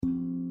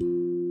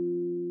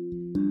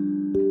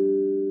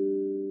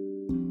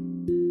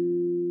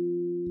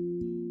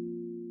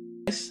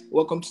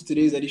Welcome to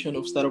today's edition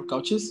of Startup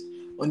Couches.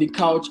 On the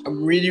couch,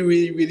 I'm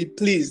really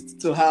pleased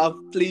to have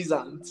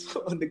Pleasant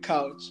on the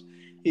couch.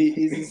 He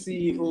is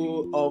the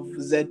CEO of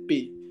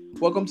ZPay.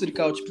 Welcome to the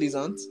couch,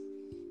 Pleasant.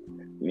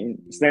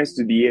 It's nice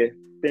to be here.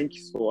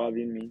 Thanks for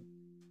having me.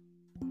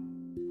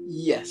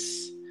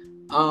 Yes.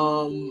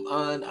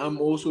 And I'm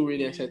also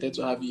really excited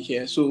to have you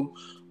here. So,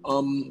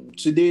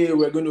 today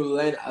we're going to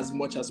learn as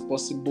much as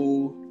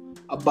possible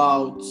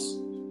about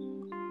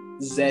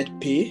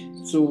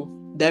ZPay. So,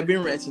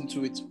 diving right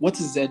into it, what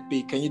is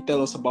ZPay? Can you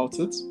tell us about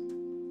it?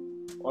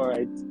 All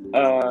right.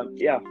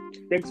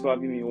 Thanks for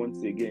having me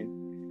once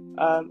again.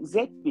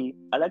 ZPay,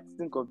 I like to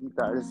think of it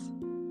as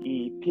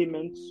a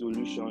payment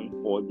solution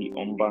for the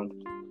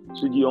unbanked.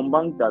 So the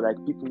unbanked are like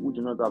people who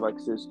do not have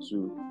access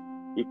to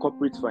a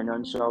corporate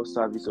financial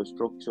service or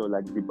structure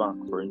like the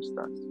bank, for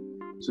instance.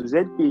 So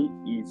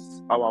ZPay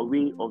is our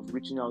way of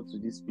reaching out to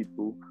these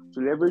people to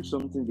leverage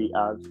something they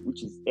have,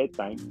 which is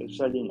airtime,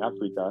 especially in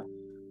Africa,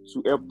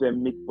 to help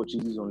them make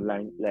purchases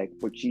online, like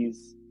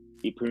purchase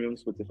a premium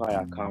Spotify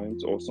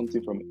account or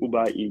something from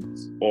Uber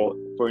Eats, or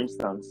for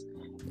instance,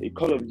 a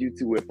Call of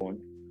Duty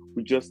weapon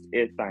with just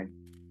airtime.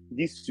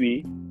 This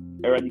way,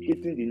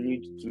 eradicating the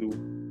need to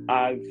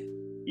have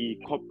a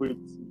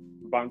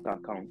corporate bank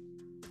account.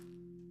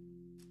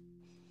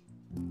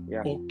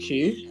 Yeah.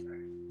 Okay.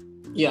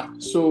 Yeah.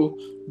 So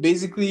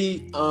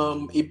basically,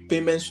 a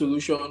payment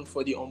solution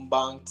for the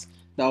unbanked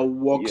that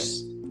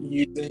works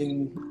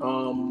using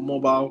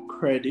mobile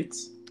credit.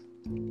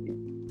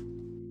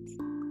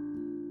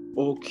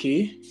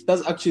 Okay,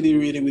 that's actually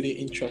really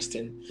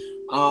interesting.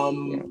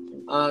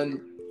 And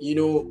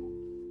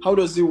how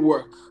does it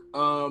work?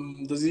 Are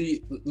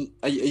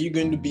you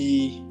going to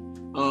be?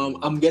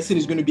 I'm guessing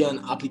it's going to be an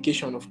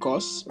application, of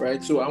course,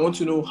 right? So I want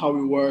to know how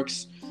it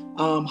works.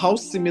 How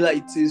similar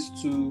it is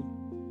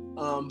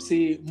to,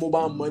 say,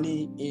 mobile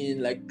money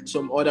in like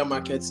some other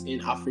markets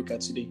in Africa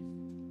today.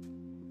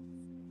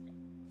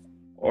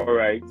 All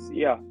right.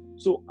 Yeah.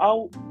 So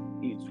how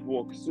it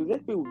works? So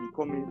ZPay will be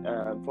coming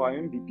for our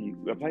MVP.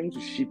 We're planning to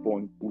ship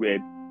on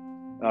web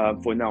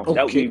for now. Okay.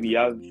 That way we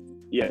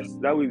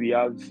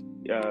have.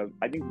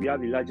 I think we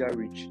have a larger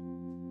reach.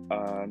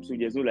 So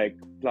there's no like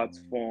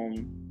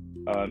platform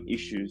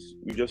issues.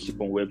 We just ship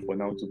on web for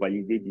now to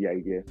validate the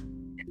idea.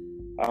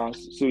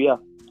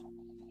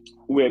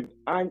 Web.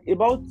 And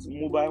about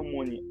mobile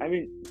money,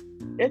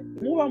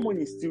 mobile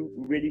money is still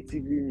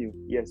relatively new.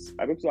 Yes,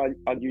 I'd also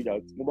argue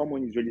that mobile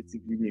money is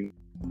relatively new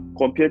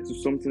compared to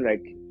something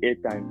like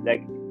airtime.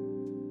 Like,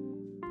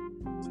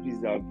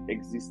 these have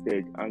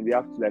existed, and we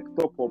have to like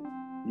top up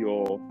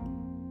your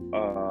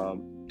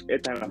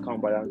airtime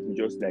account balance with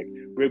just like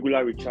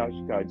regular recharge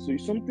card. So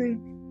it's something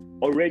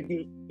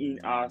already in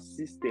our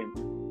system.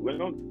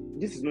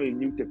 This is not a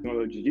new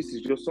technology. This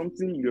is just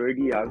something you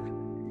already have.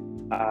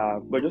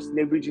 We're just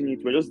leveraging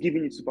it. We're just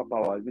giving it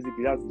superpowers.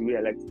 Basically, that's the way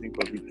I like to think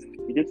of it.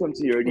 You get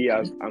something you already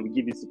have, and we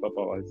give it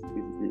superpowers.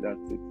 Basically,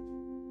 that's it.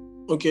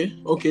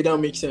 Okay, that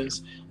makes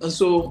sense. And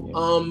so,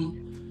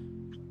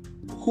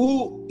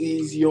 who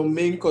is your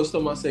main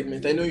customer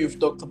segment? I know you've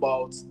talked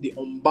about the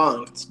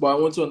unbanked, but I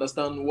want to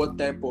understand what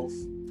type of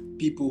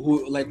people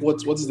who like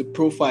what is the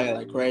profile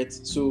like, right?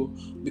 So,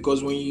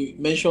 because when you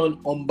mention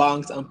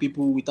unbanked and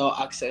people without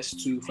access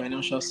to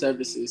financial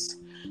services,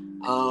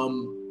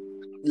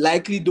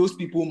 likely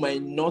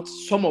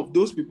some of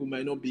those people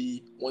might not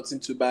be wanting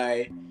to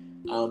buy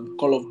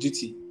Call of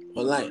Duty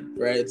online,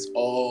 right?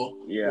 Or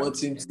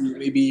wanting to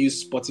maybe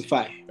use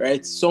Spotify,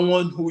 right?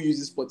 Someone who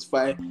uses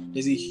Spotify,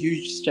 there's a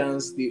huge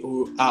chance they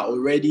are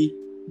already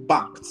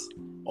banked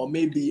or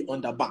maybe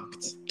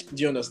underbanked.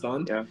 Do you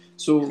understand? Yeah.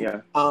 So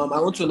I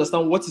want to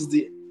understand what is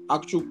the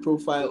actual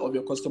profile of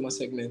your customer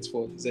segment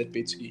for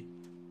ZPay today.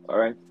 All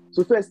right.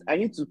 So first, I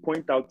need to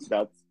point out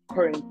that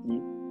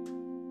currently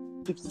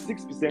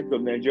 56%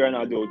 of Nigerian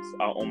adults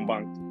are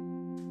unbanked.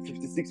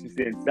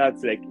 56%.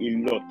 That's like a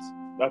lot.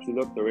 That's a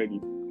lot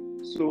already.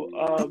 So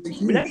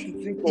we like to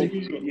think of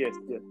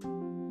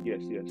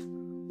yes.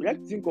 We like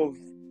to think of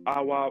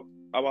our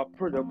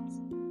products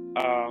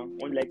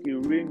on like a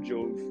range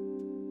of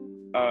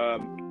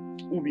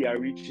who we are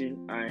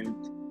reaching and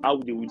how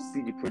they will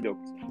see the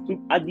product. So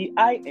at the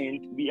high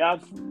end, we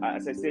have,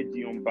 as I said,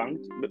 the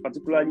unbanked, but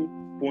particularly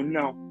for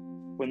now,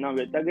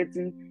 we're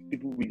targeting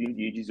people within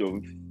the ages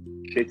of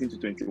 13 to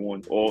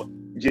 21 or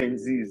Gen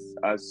Zs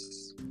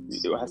as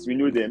we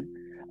know them.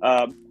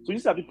 So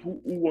these are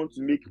people who want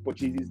to make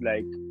purchases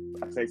like,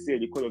 as I said,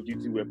 the Call of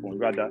Duty weapon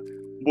rather,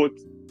 but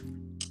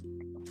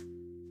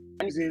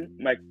using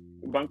my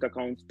bank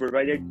account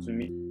provided to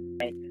me,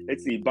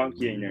 let's say a bank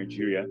here in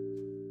Nigeria,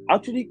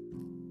 actually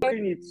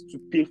using it to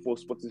pay for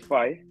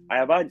Spotify. I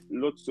have had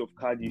lots of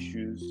card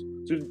issues.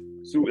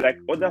 So like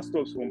other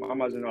stuff from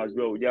Amazon as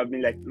well. There have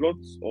been like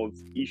lots of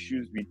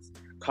issues with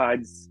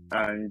cards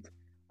and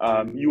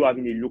you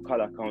having a local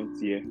account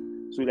here.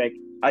 So like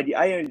at the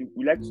high end,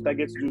 we like to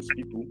target those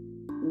people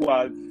who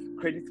have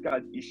credit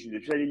card issues,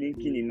 especially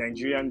linking a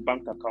Nigerian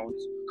bank account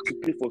to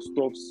pay for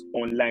stuffs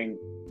online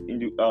in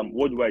the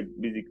worldwide,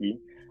 basically.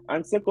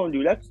 And secondly,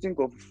 we like to think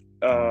of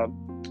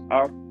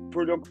our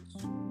products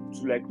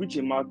to like reach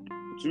an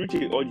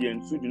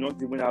audience who do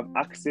not even have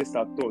access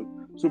at all.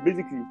 So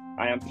basically,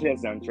 I am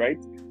Pleasant, right?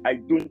 I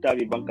don't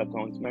have a bank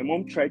account. My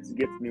mom tried to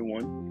get me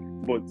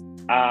one, but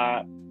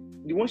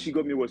the one she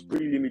got me was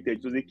pretty limited.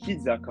 It was a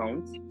kid's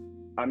account.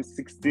 I'm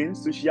 16,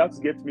 so she had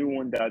to get me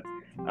one that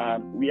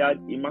we had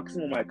a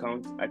maximum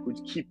account I could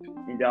keep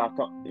in the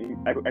account.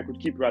 I could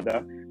keep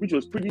rather, which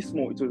was pretty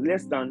small. It was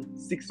less than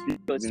 6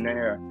 figures in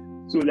naira.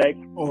 So like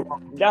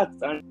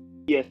that's and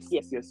yes.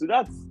 So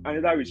that's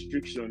another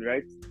restriction,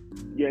 right?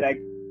 Yeah,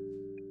 like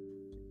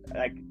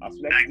as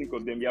we like to think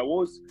of them, there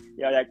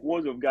are like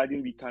walls of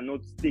garden we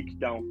cannot take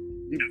down.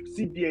 The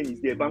CBN is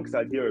there, banks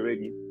are there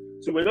already.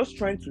 So we're just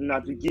trying to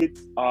navigate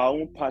our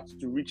own path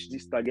to reach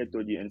this target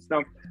audience.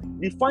 Now,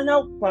 the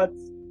final part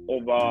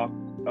of our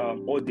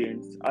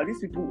audience are these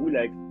people who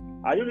like,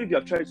 I don't know if you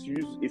have tried to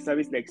use a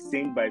service like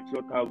Send by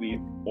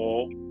Flutterwave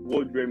or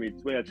World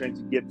Remit when you're trying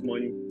to get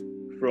money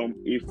from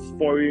a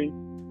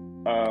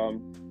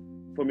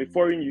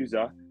foreign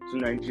user to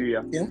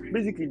Nigeria. Yeah.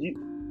 Basically,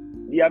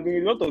 there have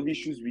been a lot of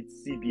issues with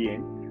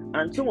CBN,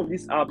 and some of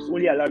these apps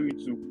only allow you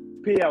to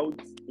pay out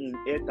in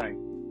airtime.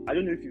 I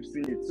don't know if you've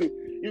seen it. So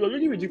it was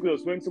really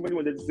ridiculous when somebody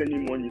wanted to send me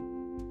money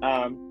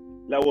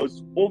that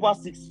was over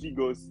 6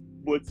 figures,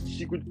 but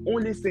she could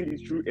only send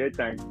it through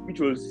airtime, which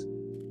was,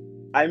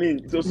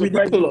 it was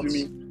surprising to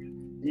me.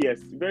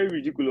 Yes, very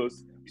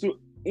ridiculous. So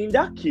in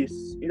that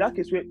case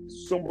where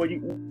somebody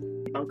who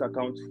bank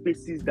account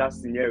faces that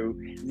scenario,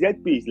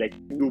 ZPay is like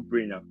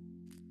no-brainer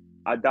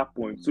at that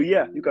point. So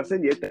yeah, you can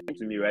send the airtime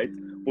to me, right?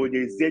 But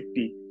there's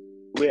ZPay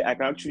where I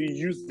can actually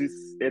use this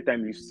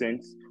airtime you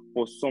sent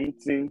for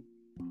something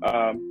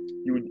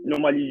you would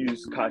normally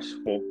use cash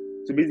for.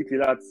 So basically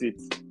that's it.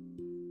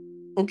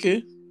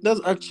 Okay, that's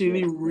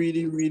actually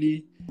really,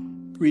 really,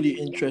 really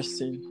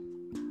interesting.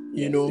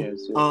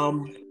 Yes.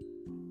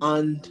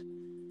 And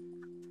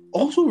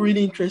also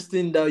really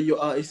interesting that you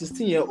are a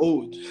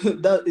 16-year-old.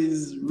 That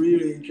is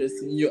really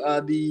interesting. You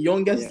are the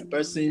youngest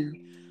person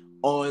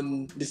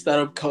on the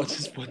Startup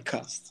Cultures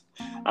podcast.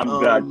 I'm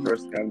glad.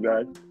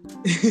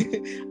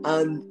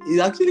 And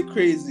it's actually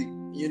crazy,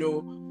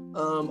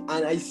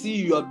 and I see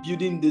you are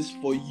building this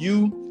for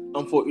you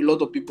and for a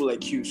lot of people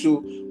like you.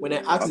 So when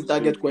I asked the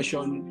target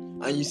question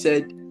and you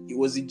said it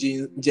was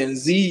the Gen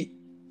Z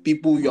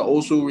people you are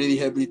also really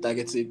heavily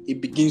targeted,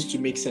 it begins to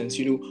make sense.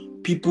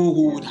 People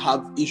who would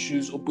have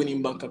issues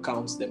opening bank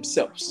accounts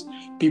themselves,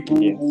 people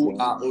who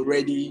are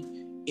already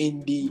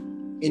in the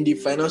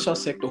financial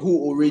sector,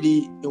 who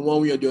already in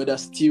one way or the other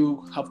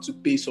still have to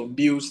pay some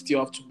bills, still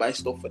have to buy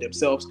stuff for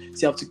themselves,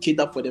 still have to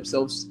cater for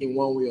themselves in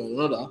one way or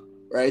another,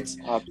 right?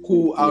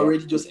 Who are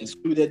already just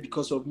excluded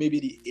because of maybe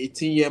the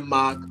 18-year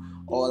mark,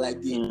 or like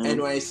the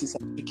NYC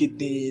certificate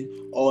thing,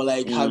 or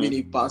like having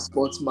a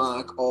passport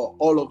mark, or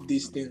all of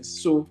these things.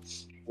 So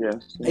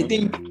I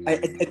think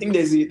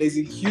there's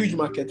a huge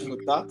market for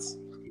that.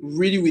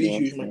 Really, really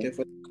huge market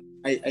for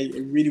that. I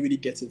really, really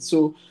get it.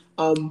 So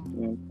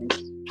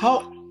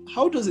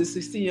how does a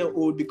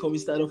 16-year-old become a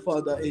startup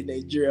founder in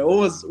Nigeria?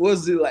 What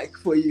was it like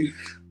for you?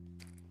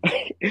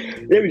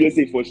 Let me just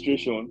say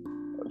frustration.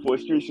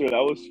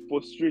 I was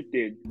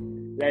frustrated.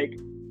 Like,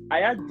 I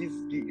had this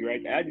gig,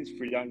 right? I had this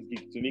freelance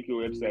gig to make a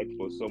website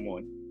for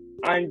someone,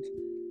 and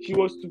she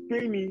was to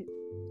pay me.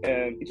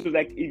 It was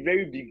like a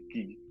very big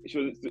gig. It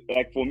was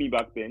like, for me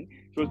back then,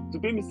 she was to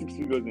pay me 6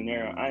 figures in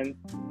naira, and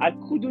I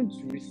couldn't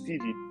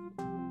receive it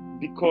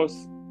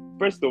because,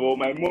 first of all,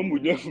 my mom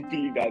would never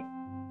believe that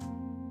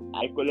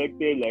I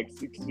collected like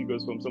 6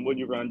 figures from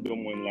somebody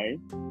random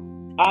online.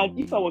 And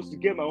if I was to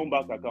get my own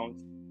bank account,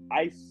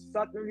 I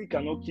certainly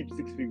cannot keep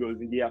 6 figures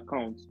in the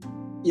account.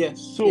 Yes.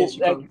 So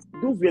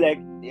those were like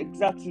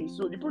exactly.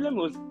 So the problem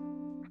was,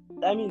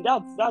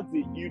 that's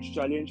a huge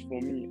challenge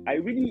for me. I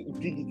really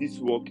did this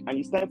work, and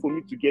it's time for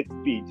me to get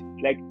paid.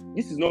 Like,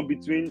 this is not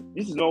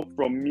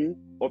from me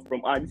or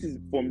from her. This is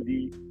from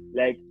the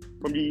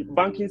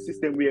banking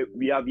system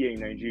we have here in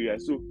Nigeria.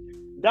 So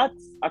that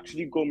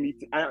actually got me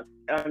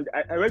and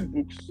I read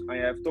books, and I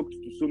have talked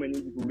to so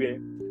many people where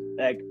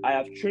like I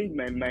have trained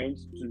my mind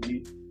to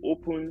be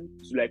open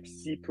to like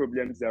see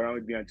problems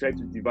around me and try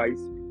to devise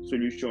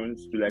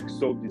solutions to like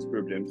solve these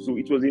problems. So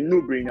it was a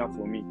no-brainer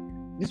for me.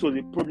 This was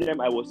a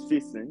problem I was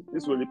facing.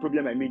 This was a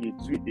problem I made a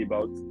tweet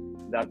about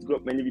that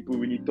got many people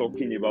really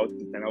talking about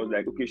it, and I was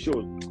like, okay,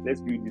 sure,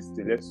 let's build this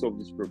thing, let's solve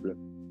this problem.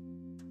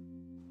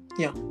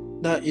 Yeah,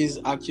 that is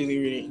actually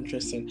really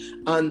interesting.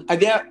 And are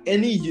there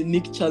any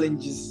unique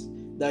challenges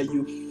that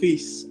you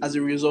face as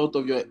a result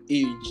of your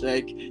age?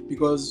 Like,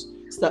 because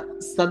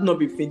starting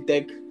up in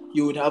fintech,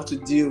 you would have to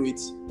deal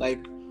with like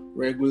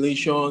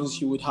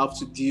regulations, you would have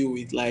to deal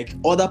with like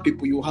other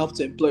people, you have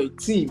to employ a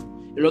team.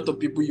 A lot of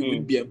people you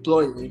would be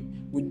employing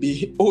would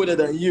be older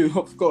than you,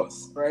 of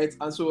course, right?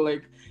 And so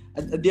like,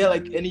 are there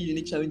like any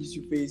unique challenges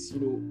you face,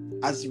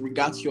 as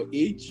regards your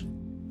age?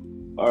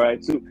 All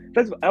right, so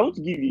first of all, I want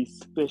to give a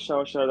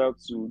special shout out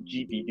to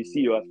GB, the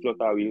CEO at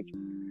Flutterwave.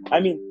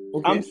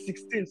 I'm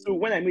 16, so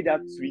when I made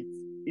that tweet,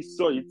 he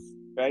saw it,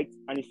 right?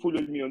 And he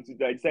followed me on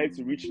Twitter. I decided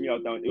to reach me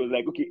out, and it was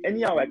like, okay,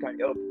 anyhow I can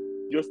help,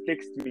 just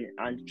text me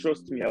and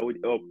trust me, I would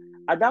help.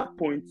 At that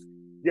point,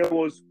 there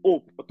was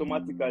hope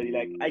automatically.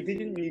 Like I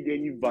didn't need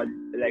any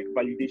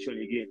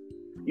validation again.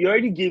 He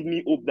already gave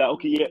me hope that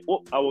okay, yeah,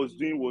 what I was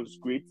doing was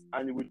great,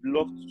 and he would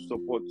love to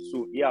support.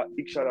 So yeah,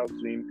 big shout out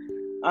to him.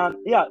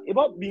 Yeah,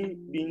 about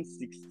being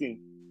 16.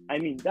 I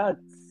mean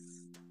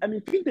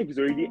fintech is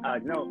already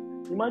hard now.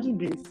 Imagine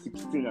being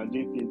 16 and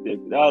doing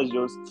fintech. That was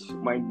just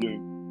mind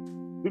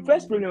blowing. The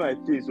first problem I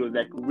faced was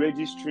like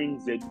registering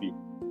ZP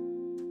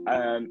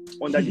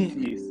under the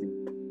CAC.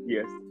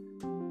 Yes,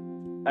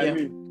 I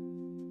mean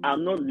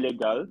I'm not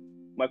legal.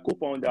 My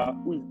co-founder,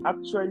 who is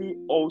actually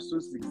also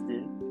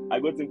 16, I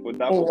got him for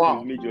that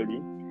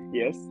majorly.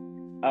 Yes.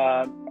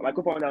 My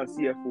co-founder and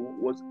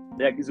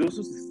CFO is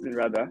also 16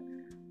 rather.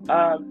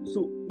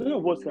 So none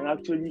of us can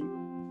actually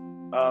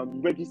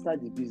register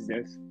the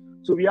business.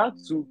 So we had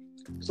to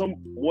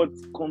somewhat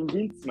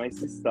convince my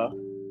sister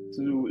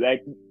to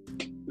like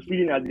fill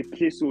in as the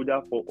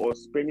placeholder for us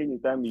spending the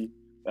time we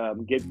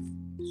get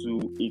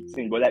to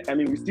 18. But like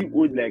we still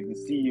owed like the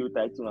CEO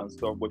title and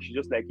stuff, but she's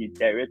just like a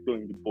director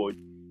in the board.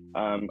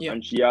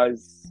 And she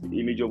has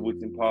a major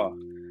voting power.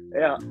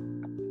 Yeah.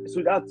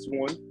 So that's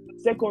one.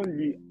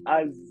 Secondly,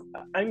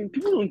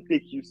 people don't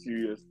take you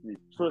seriously.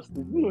 Trust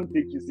me, people don't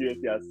take you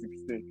seriously at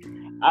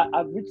 16.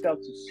 I've reached out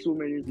to so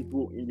many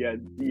people in their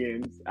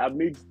DMs. I've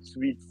made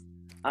tweets,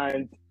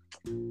 and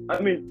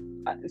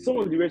some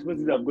of the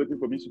responses I've gotten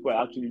from these people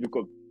I actually look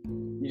up.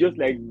 It's just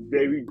like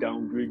very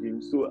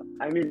downgrading. So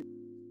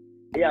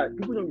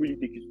people don't really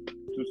take you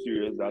too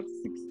serious at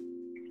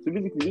 16. So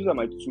basically, these are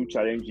my two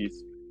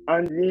challenges: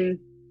 handling,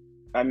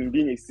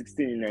 being a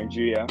 16 in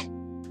Nigeria,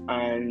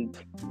 and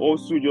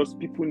also just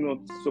people not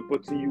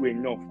supporting you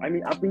enough.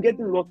 I've been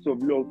getting lots of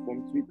love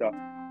from Twitter,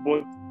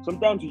 but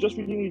sometimes you just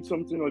really need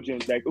something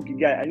urgent. Like, okay,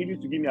 guy, I need you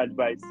to give me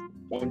advice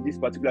on this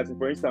particular thing.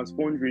 For instance,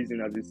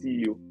 fundraising as a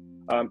CEO.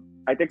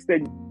 I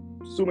texted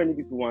so many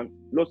people and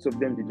lots of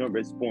them did not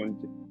respond.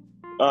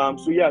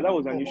 So yeah, that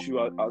was an issue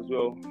as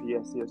well.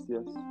 Yes.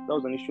 That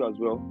was an issue as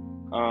well.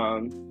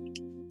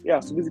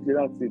 So basically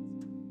that's it.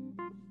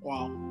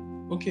 Wow.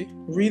 Okay.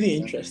 Really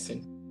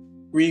interesting.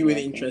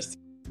 Really interesting.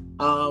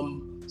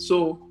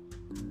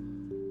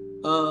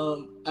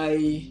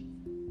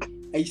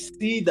 I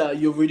see that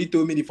you've already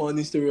told me the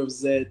founding story of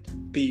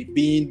ZPay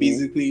being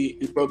basically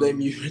a problem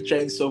you were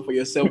trying to solve for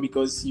yourself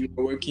because you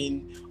were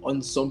working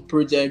on some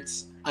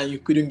projects and you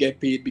couldn't get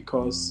paid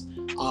because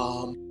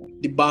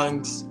the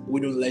banks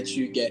wouldn't let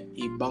you get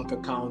a bank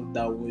account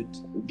that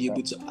would be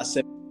able to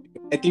accept.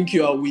 I think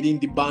you are within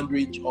the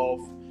boundary of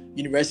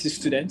university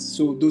students,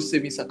 so those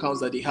savings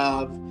accounts that they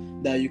have,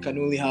 that you can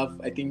only have,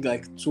 I think,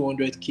 like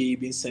 200k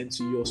being sent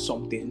to you or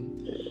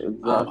something.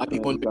 Exactly.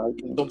 Something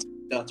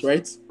like that,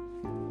 right?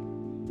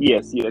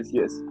 Yes.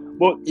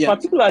 But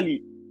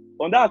particularly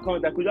on that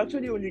account, I could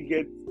actually only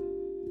get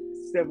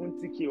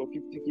 70k or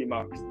 50k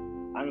max,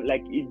 and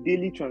like a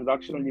daily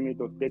transaction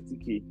limit of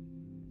 30k.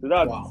 So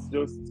that's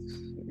just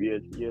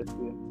weird. Yes.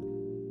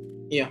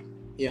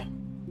 Yeah.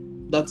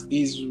 That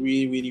is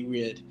really, really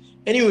weird.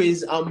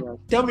 Anyways,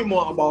 tell me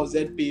more about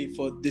ZPay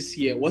for this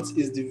year. What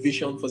is the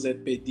vision for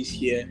ZPay this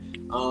year?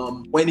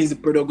 When is the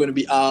product going to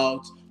be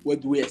out?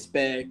 What do we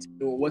expect?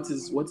 What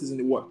is in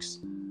the works?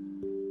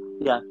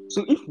 Yeah.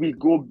 So if we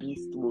go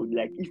beast mode,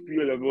 like if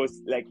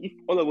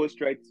all of us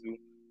try to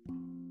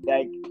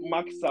like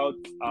max out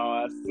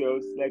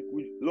ourselves, like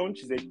we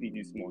launch ZPay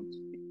this month.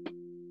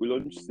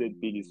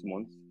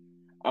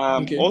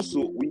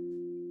 Also we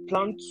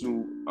plan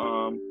to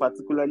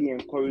particularly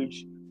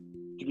encourage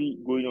three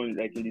going on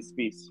like in the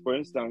space. For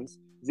instance,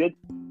 Z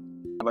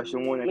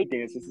version 1, I think the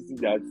necessity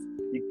that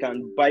you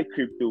can buy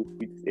crypto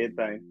with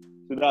airtime.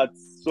 So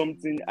that's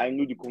something I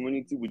know the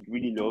community would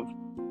really love.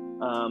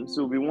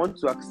 So we want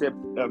to accept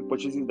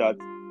purchases that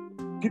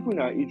people in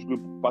our age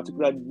group,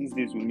 particularly these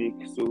days, will make.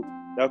 So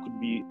that could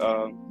be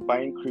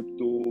buying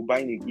crypto,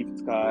 buying a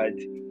gift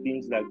card,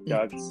 things like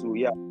that. So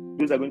yeah,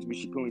 those are going to be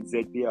shipping with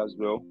ZPay as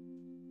well.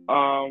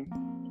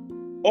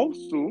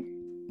 Also,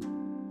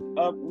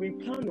 we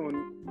plan on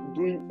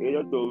doing a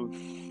lot of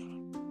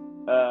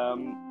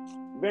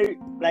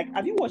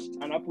have you watched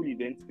an Apple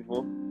event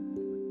before?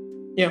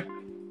 Yeah.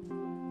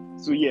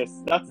 So yes,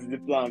 that is the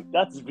plan.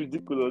 That is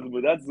ridiculous,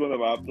 but that's one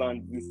of our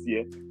plans this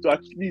year. So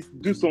at least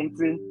do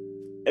something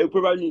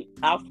probably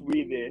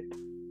halfway there.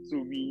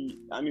 So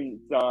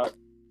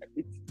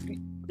it's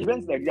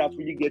events like that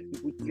really get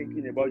people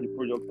thinking about the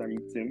product and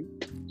the team.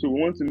 So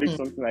we want to make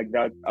something like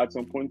that at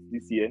some point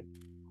this year.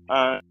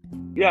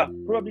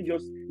 Probably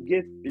just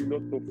get a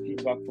lot of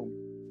feedback from.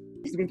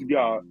 It's going to be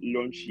our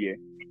launch year,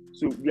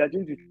 so we are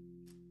going to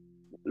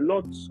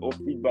lots of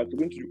feedback. We're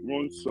going to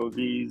run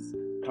surveys,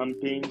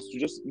 campaigns to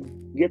just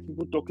get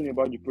people talking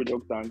about the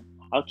product and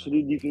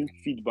actually giving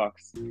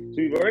feedbacks. So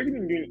we've already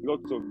been doing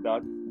lots of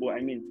that,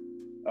 but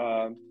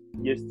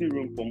there's still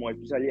room for more,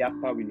 especially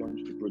after we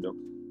launch the product.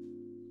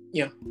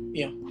 Yeah,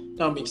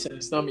 that makes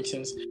sense.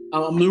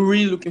 I'm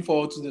really looking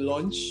forward to the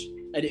launch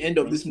at the end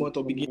of this month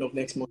or beginning of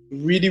next month.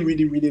 Really,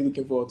 really, really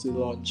looking forward to the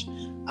launch.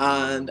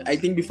 And I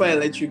think before I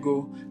let you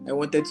go, I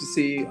wanted to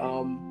say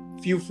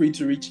feel free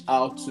to reach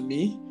out to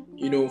me,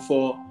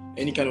 for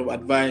any kind of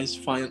advice,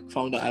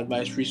 founder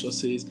advice,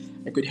 resources.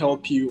 I could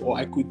help you, or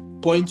I could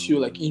point you,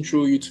 like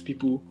intro you to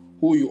people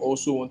who you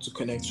also want to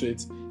connect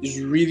with. It's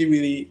really,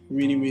 really,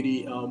 really,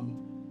 really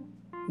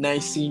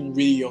nice seeing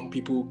really young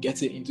people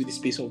getting into the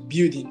space of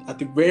building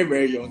at a very,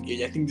 very young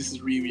age. I think this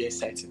is really, really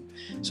exciting.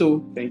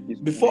 So Thank you.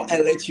 Before I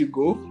let you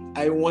go,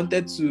 I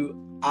wanted to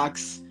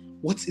ask,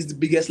 what is the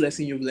biggest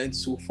lesson you've learned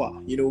so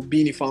far?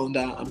 Being a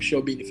founder, I'm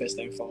sure being a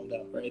first-time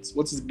founder, right?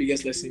 What is the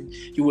biggest lesson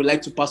you would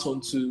like to pass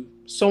on to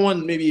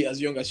someone maybe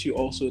as young as you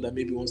also that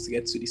maybe wants to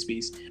get to the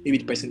space? Maybe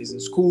the person is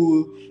in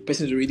school, the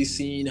person is already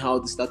seeing how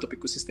the startup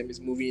ecosystem is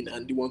moving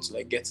and they want to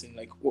like get in.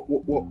 Like,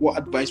 what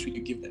advice would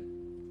you give them?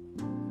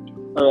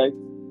 All right.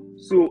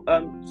 So,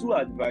 two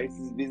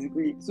advices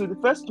basically. So the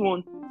first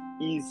one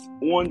is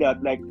one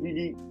that like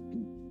really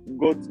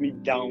got me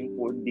down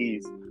for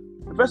days.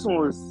 The first one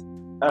was,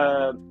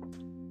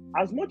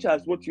 as much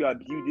as what you are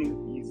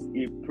building is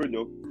a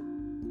product,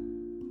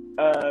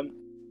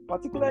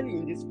 particularly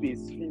in this space,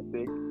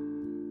 fintech,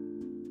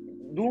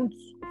 don't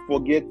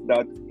forget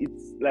that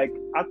it's like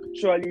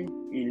actually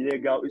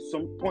illegal. At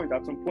some point,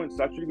 it's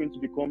actually going to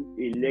become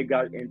a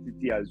legal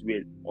entity as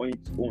well on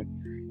its own.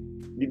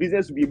 The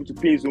business will be able to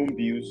pay its own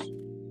bills,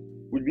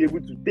 will be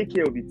able to take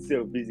care of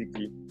itself,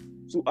 basically.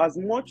 So as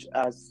much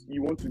as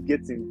you want to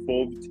get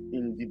involved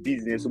in the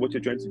business or what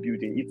you're trying to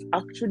build in, it's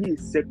actually a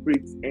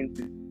separate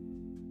entity.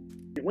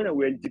 When I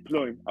was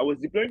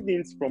deploying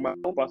things from my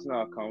own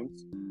personal account.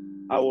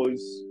 I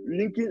was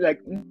linking like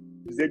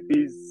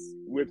ZPay's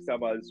web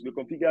servers were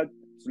configured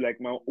to like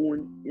my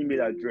own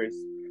email address.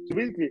 So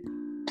basically,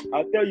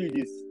 I'll tell you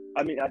this.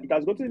 I mean, it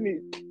has gotten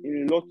me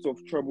in lots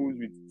of troubles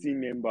with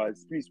team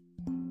members. Please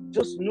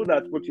just know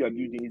that what you are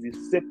building is a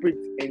separate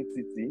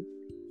entity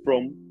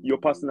from your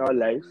personal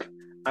life,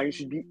 and you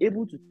should be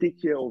able to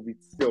take care of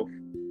itself.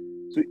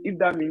 So if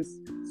that means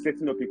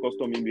setting up a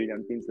custom email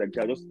and things like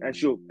that,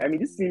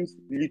 this seems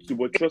little,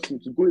 but trust me,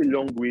 to go a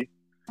long way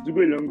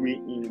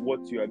in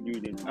what you are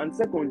building. And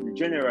secondly,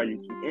 generally,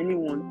 to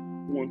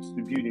anyone who wants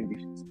to build in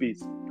this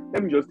space,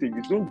 let me just say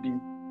this: don't be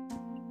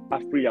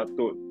afraid at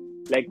all.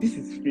 Like, this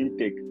is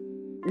fintech.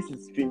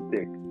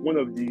 One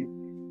of the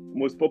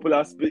most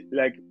popular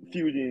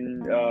field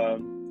in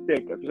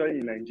tech, especially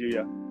in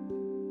Nigeria.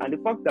 And the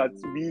fact that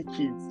we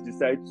kids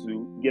decide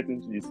to get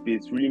into this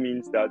space really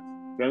means that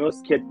we are not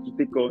scared to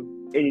take on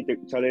any tech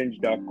challenge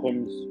that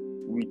comes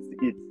with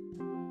it.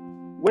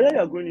 Whether you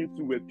are going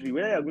into Web3,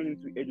 whether you are going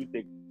into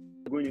edutech,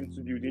 going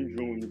into building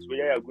drones,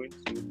 whether you are going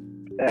to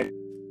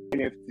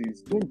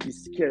NFTs, don't be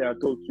scared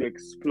at all to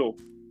explore.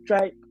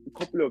 Try a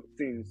couple of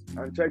things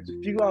and try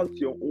to figure out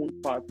your own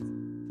path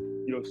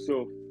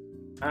yourself.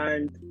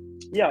 And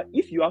yeah,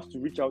 if you have to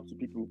reach out to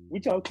people,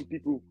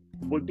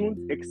 but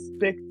don't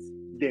expect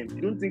them.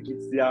 You don't think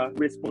it's their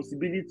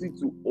responsibility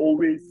to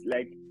always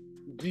like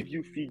give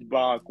you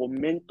feedback or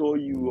mentor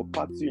you or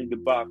pat you in the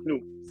back. No,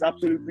 it's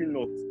absolutely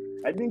not.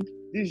 I think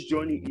this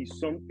journey is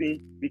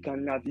something we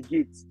can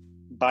navigate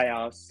by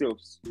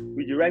ourselves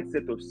with the right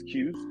set of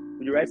skills,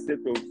 with the right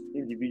set of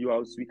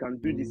individuals. We can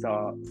do this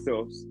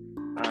ourselves,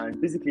 and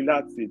basically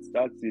that's it.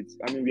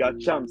 I mean, we are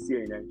champs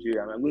here in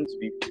Nigeria, and I'm going to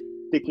be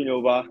taking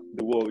over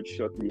the world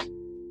shortly.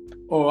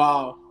 Oh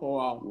wow.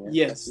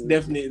 Yeah, yes,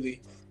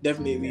 definitely.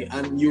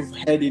 And you've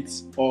heard it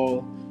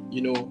all,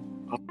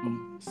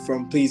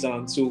 from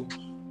Pleasant. So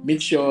make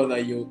sure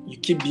that you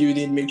keep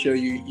building, make sure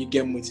you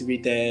get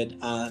motivated,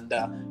 and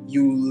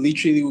you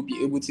literally will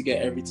be able to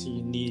get everything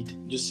you need,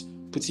 just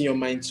putting your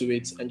mind to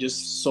it and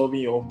just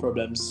solving your own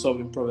problems,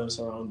 solving problems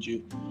around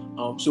you.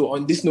 So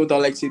on this note,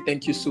 I'd like to say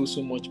thank you so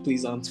much,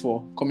 Pleasant,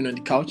 for coming on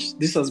the couch.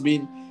 This has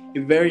been a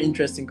very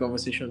interesting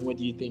conversation. What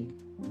do you think?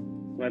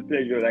 My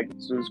pleasure.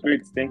 So it's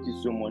great. Thank you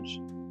so much.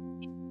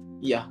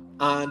 Yeah,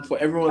 and for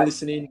everyone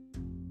listening,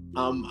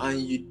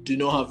 and you do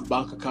not have a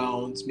bank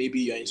account, maybe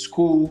you're in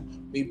school,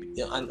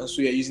 and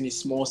so you're using a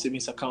small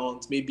savings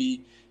account,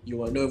 maybe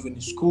you are not even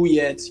in school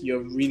yet,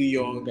 you're really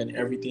young and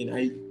everything,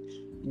 I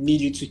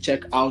need you to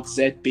check out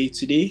ZPay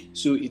today.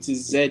 So it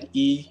is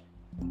ZEDDPAY.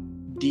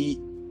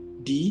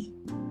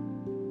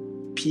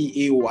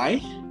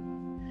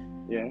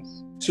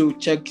 Yes. So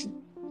check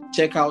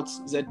out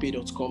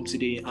zpay.com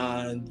today,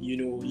 and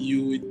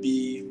you would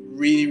be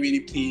really, really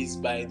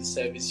pleased by the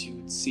service you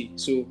would see.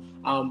 So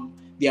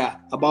they are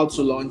about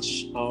to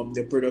launch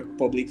the product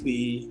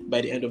publicly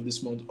by the end of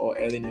this month or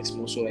early next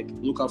month, so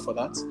look out for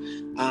that.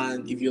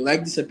 And if you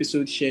like this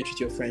episode, share it with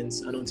your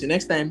friends, and until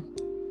next time,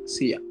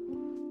 see ya.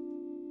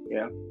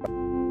 Yeah.